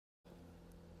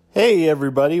Hey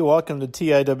everybody, welcome to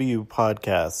TIW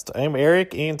Podcast. I'm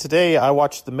Eric, and today I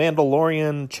watched The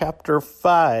Mandalorian Chapter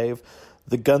 5,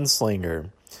 The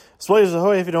Gunslinger. Spoilers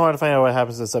ahoy! If you don't want to find out what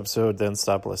happens in this episode, then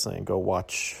stop listening and go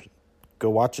watch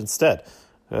instead,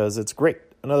 because it's great.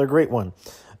 Another great one.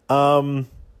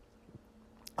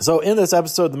 So in this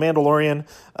episode, the Mandalorian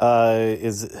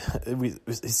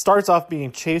he starts off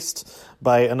being chased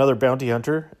by another bounty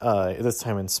hunter, this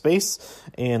time in space,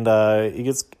 and he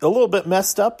gets a little bit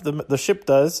messed up, the ship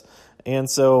does, and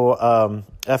so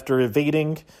after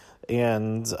evading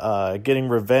and getting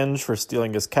revenge for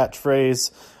stealing his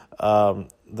catchphrase,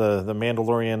 the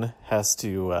Mandalorian has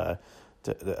to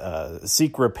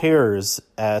seek repairs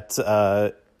at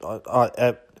Mos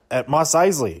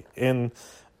Eisley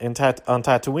on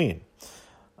Tatooine.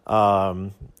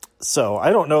 So I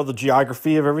don't know the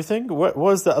geography of everything. What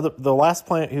was the last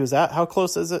planet he was at? How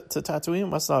close is it to Tatooine? It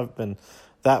must not have been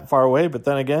that far away. But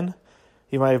then again,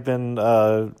 he might have been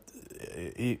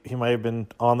he might have been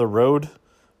on the road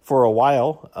for a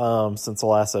while since the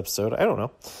last episode. I don't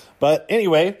know. But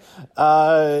anyway,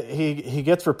 he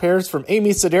gets repairs from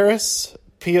Amy Sedaris.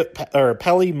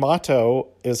 Peli Motto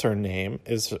is her name,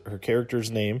 is her character's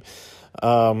name.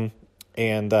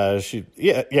 And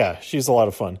she's a lot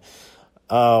of fun.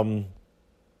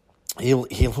 He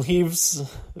leaves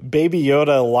Baby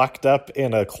Yoda locked up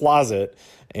in a closet,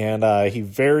 and he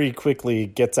very quickly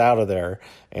gets out of there.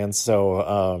 And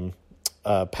so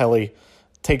Peli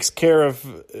takes care of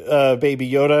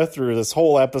Baby Yoda through this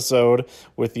whole episode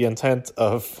with the intent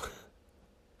of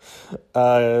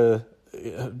what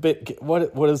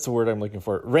is the word I'm looking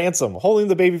for? Ransom, holding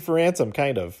the baby for ransom,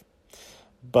 kind of.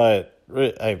 But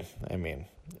I mean,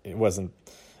 it was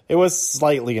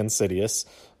slightly insidious,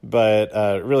 but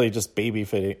really just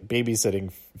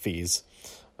babysitting fees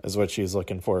is what she's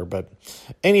looking for. But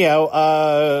anyhow,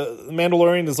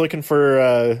 Mandalorian is looking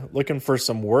for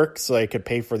some work so he could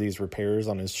pay for these repairs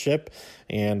on his ship,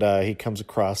 and he comes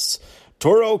across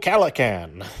Toro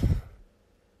Calican,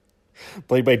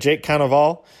 played by Jake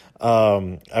Cannavale.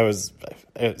 As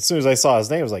soon as I saw his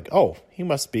name, I was like, oh, he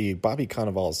must be Bobby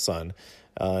Cannavale's son.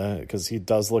 Because he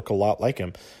does look a lot like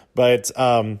him. But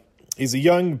he's a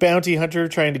young bounty hunter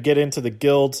trying to get into the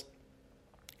guild,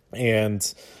 and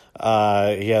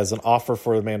he has an offer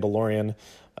for the Mandalorian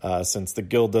since the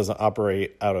guild doesn't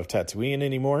operate out of Tatooine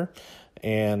anymore.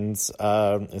 And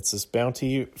it's this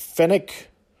bounty, Fennec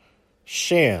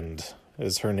Shand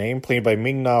is her name, played by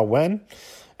Ming-Na Wen.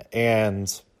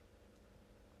 And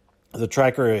the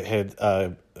tracker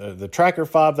the tracker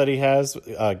fob that he has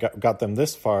got them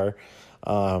this far.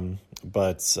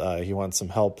 But he wants some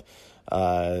help.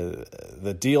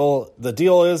 The deal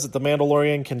is that the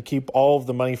Mandalorian can keep all of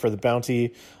the money for the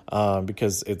bounty,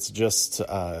 because it's just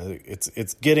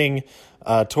it's getting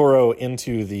Toro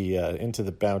into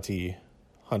the bounty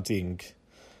hunting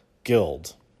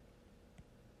guild.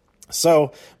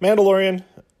 So Mandalorian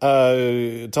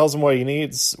tells him what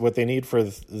they need for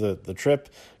the trip,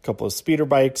 a couple of speeder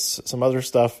bikes, some other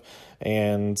stuff,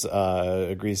 and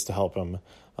agrees to help him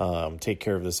take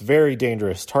care of this very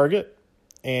dangerous target.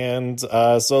 And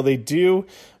so they do,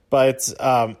 but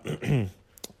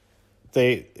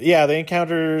they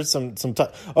encounter some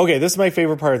okay, this is my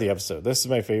favorite part of the episode. This is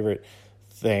my favorite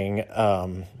thing.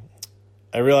 I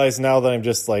realize now that I'm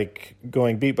just like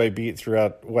going beat by beat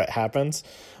throughout what happens,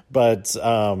 but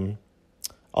I'll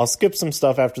skip some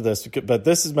stuff after this. But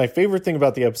this is my favorite thing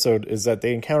about the episode, is that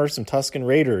they encounter some Tusken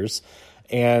Raiders.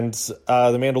 And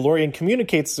the Mandalorian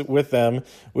communicates with them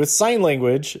with sign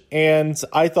language, and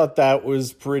I thought that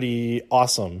was pretty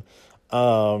awesome.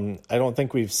 I don't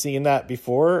think we've seen that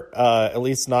before, at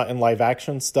least not in live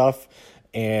action stuff.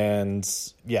 And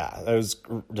yeah, that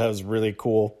was really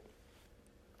cool.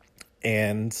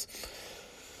 And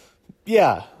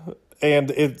yeah,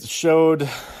 and it showed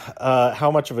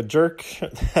how much of a jerk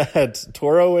that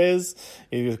Toro is.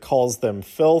 He calls them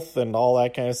filth and all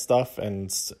that kind of stuff.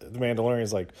 And the Mandalorian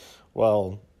is like,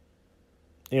 well,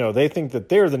 they think that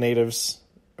they're the natives,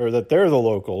 or that they're the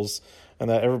locals, and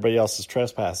that everybody else is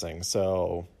trespassing.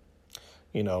 So,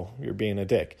 you're being a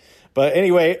dick. But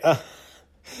anyway,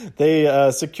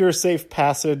 they secure safe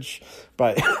passage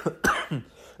by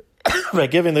by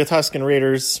giving the Tusken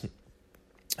Raiders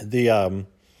the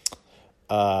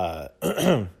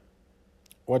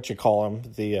what you call them,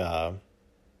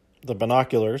 the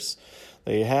binoculars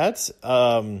they had,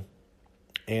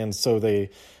 and so they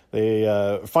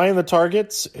find the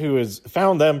target, who has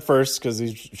found them first, because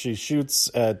she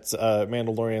shoots at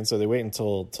Mandalorian. So they wait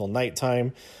until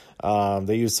nighttime.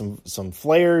 They use some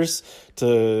flares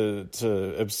to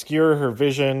obscure her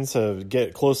vision, to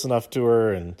get close enough to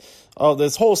her, and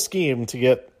this whole scheme to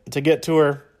get to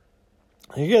her.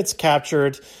 he gets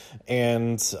captured,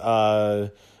 and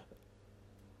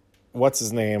what's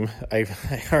his name? I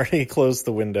already closed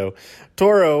the window.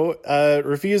 Toro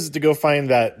refuses to go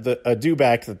find a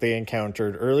dewback that they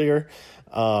encountered earlier,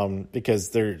 because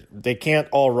they can't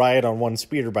all ride on one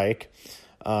speeder bike,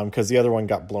 because the other one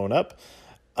got blown up.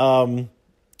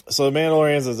 So the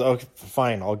Mandalorian says, "Okay,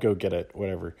 fine, I'll go get it,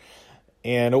 whatever."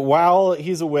 And while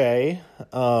he's away,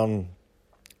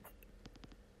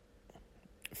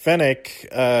 Fennec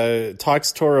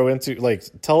talks Toro into,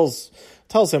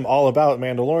 tells him all about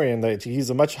Mandalorian, that he's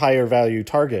a much higher value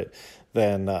target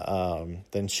than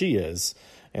she is,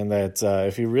 and that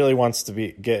if he really wants to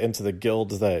get into the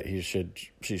guild, that he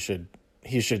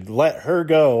should let her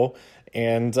go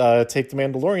and take the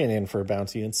Mandalorian in for a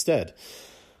bounty instead.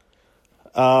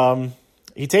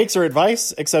 He takes her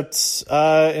advice, except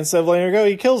instead of letting her go,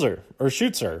 he kills her or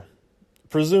shoots her,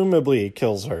 presumably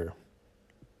kills her.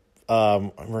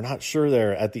 We're not sure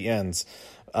there at the ends.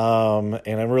 And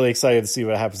I'm really excited to see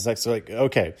what happens next. So,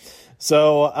 okay.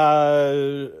 So,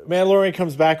 Mandalorian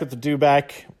comes back with the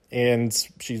dewback, and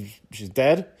she's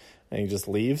dead, and he just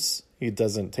leaves. He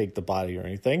doesn't take the body or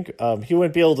anything. He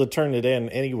wouldn't be able to turn it in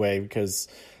anyway, because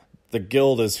the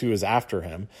guild is who is after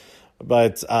him.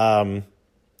 But,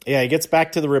 he gets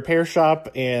back to the repair shop,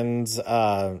 and,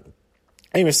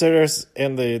 Amy Sedaris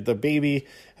and the baby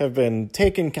have been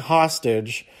taken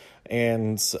hostage,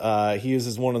 and he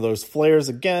uses one of those flares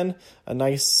again, a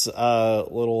nice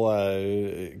little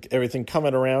everything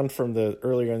coming around from the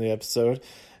earlier in the episode,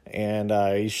 and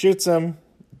he shoots him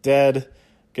dead,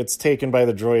 gets taken by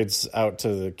the droids out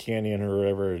to the canyon or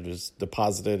wherever, just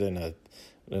deposited in a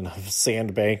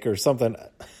sandbank or something.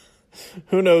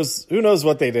 Who knows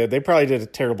what they did? They probably did a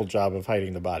terrible job of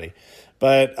hiding the body,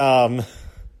 but I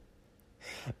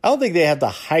don't think they had to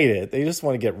hide it. They just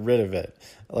want to get rid of it.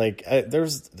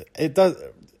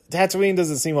 Tatooine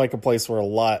doesn't seem like a place where a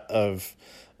lot of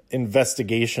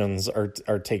investigations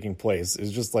are taking place.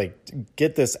 It's just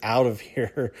get this out of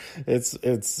here.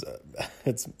 It's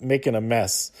making a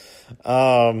mess.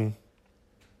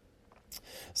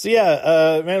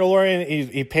 Mandalorian,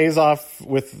 he pays off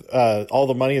with all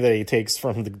the money that he takes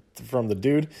from the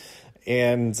dude,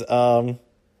 and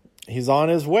he's on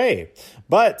his way.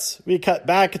 But we cut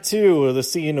back to the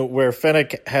scene where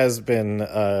Fennec has been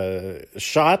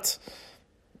shot.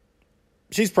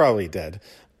 She's probably dead.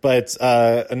 But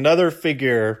another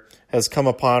figure has come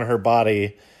upon her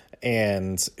body,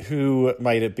 and who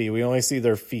might it be? We only see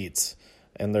their feet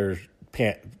and the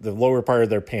lower part of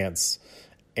their pants.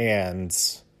 And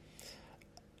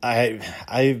I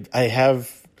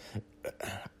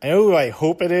know who I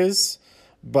hope it is,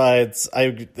 but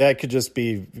that could just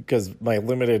be because my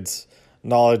limited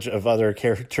knowledge of other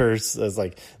characters is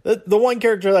the one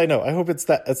character that I know. I hope it's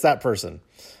that person.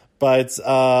 But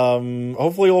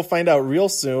hopefully we'll find out real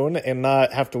soon and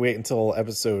not have to wait until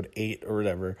episode 8 or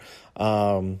whatever.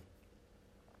 But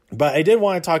I did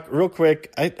want to talk real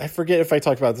quick. I forget if I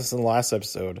talked about this in the last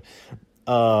episode.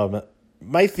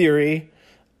 My theory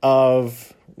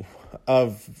of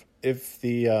if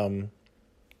the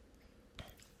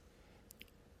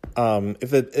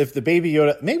Baby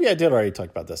Yoda, maybe I did already talk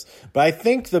about this, but I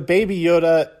think the Baby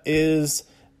Yoda is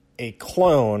a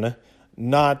clone,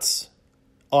 not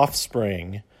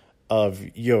offspring of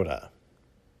Yoda.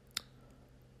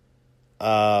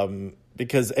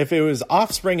 Because if it was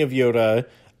offspring of Yoda,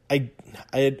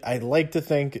 I'd like to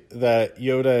think that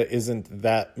Yoda isn't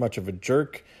that much of a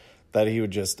jerk, that he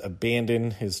would just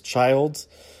abandon his child.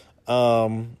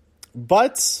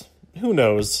 But who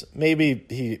knows? Maybe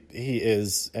he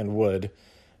is and would,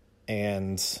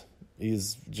 and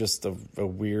he's just a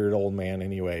weird old man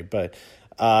anyway. But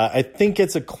I think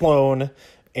it's a clone,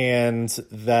 and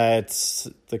that he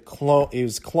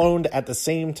was cloned at the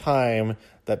same time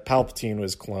that Palpatine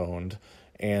was cloned,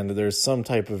 and there's some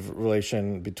type of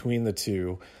relation between the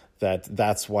two.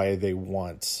 That's why they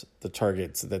want the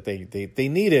targets, that they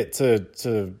need it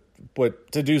to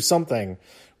do something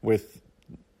with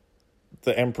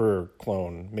the Emperor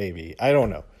clone. Maybe, I don't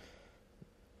know.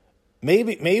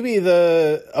 Maybe they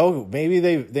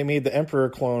made the Emperor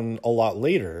clone a lot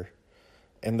later,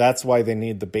 and that's why they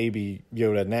need the Baby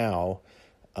Yoda now,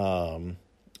 and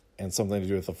something to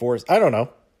do with the Force. I don't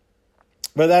know,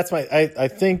 but that's I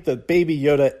think that Baby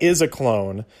Yoda is a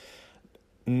clone,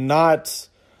 not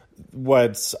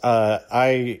what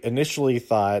I initially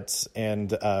thought,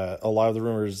 and a lot of the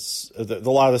rumors, a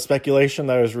lot of the speculation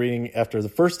that I was reading after the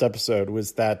first episode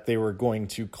was that they were going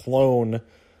to clone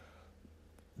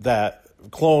the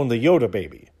Yoda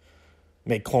baby,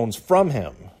 make clones from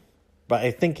him. But I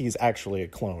think he's actually a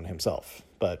clone himself.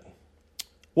 But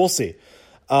we'll see.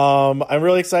 I'm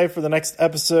really excited for the next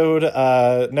episode.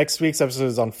 Next week's episode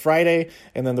is on Friday,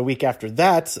 and then the week after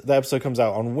that, the episode comes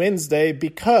out on Wednesday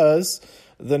because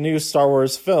the new Star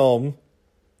Wars film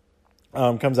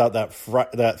comes out that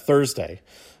Thursday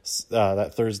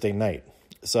night.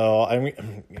 So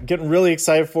I'm getting really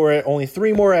excited for it. Only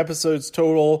 3 more episodes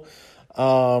total.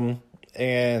 And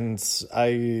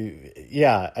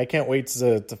I can't wait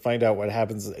to find out what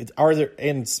happens.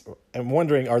 I'm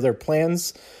wondering, are there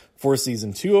plans for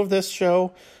season 2 of this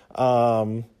show?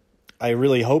 I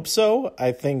really hope so.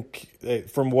 I think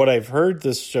from what I've heard,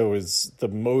 this show is the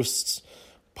most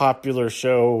popular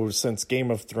show since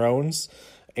Game of Thrones.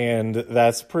 And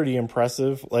that's pretty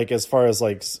impressive. Like, as far as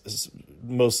like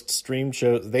most streamed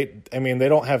shows, they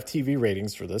don't have TV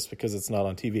ratings for this because it's not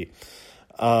on TV.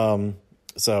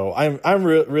 So I'm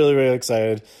really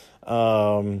excited.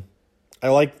 I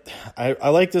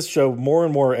like this show more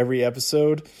and more every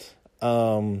episode.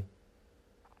 And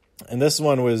this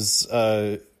one was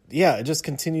it just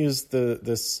continues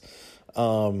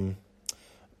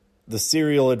the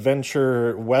serial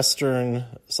adventure western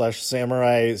 /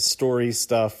 samurai story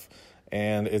stuff,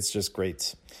 and it's just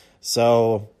great.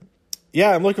 So yeah,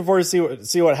 I'm looking forward to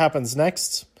see what happens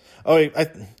next. Oh, I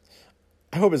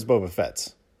hope it's Boba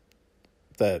Fett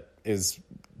that is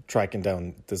tracking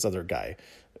down this other guy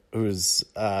who's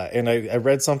and I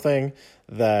read something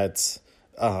that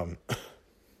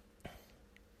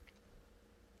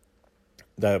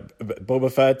that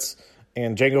Boba Fett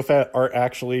and Jango Fett are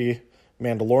actually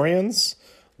Mandalorians,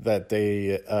 that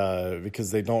they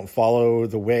because they don't follow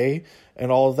the way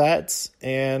and all of that.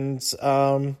 And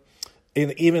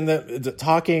even the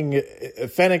talking,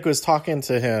 Fennec was talking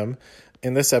to him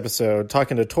in this episode,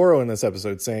 talking to Toro in this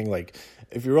episode, saying, like,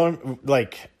 if you're on,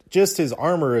 like, just his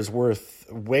armor is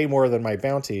worth way more than my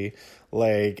bounty.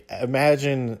 Like,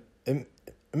 imagine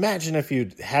if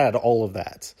you had all of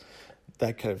that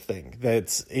kind of thing.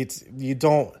 If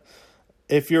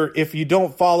you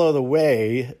don't follow the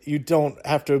way, you don't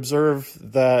have to observe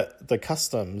the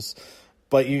customs,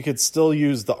 but you could still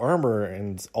use the armor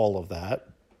and all of that.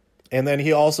 And then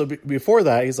he also, before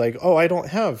that, he's like, oh, I don't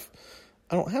have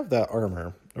that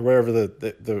armor, or whatever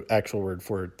the actual word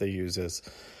for it they use is.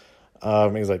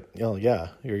 He's like, oh yeah,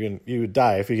 you would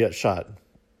die if you get shot.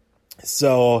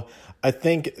 So I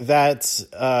think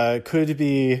that could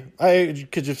be, I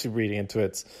could just be reading into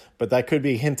it, but that could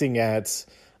be hinting at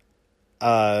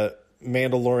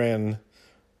Mandalorian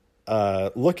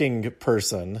looking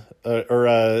person,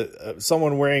 or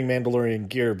someone wearing Mandalorian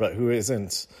gear, but who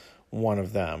isn't one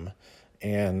of them.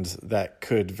 And that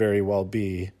could very well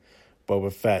be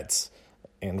Boba Fett.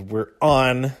 And we're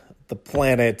on the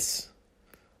planet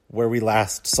where we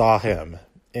last saw him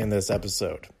in this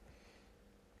episode.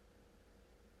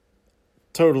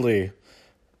 Totally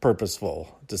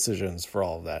purposeful decisions for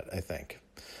all of that, I think.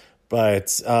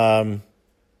 But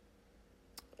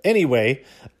anyway,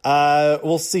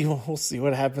 we'll see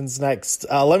what happens next.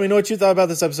 Let me know what you thought about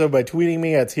this episode by tweeting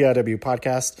me at TIW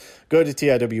Podcast. Go to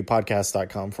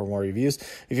TIWpodcast.com for more reviews.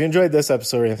 If you enjoyed this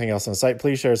episode or anything else on the site,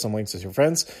 please share some links with your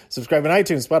friends. Subscribe on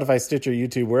iTunes, Spotify, Stitcher,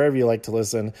 YouTube, wherever you like to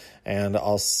listen. And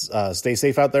I'll stay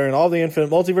safe out there in all the infinite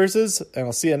multiverses. And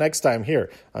I'll see you next time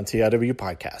here on TIW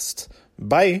Podcast.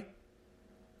 Bye.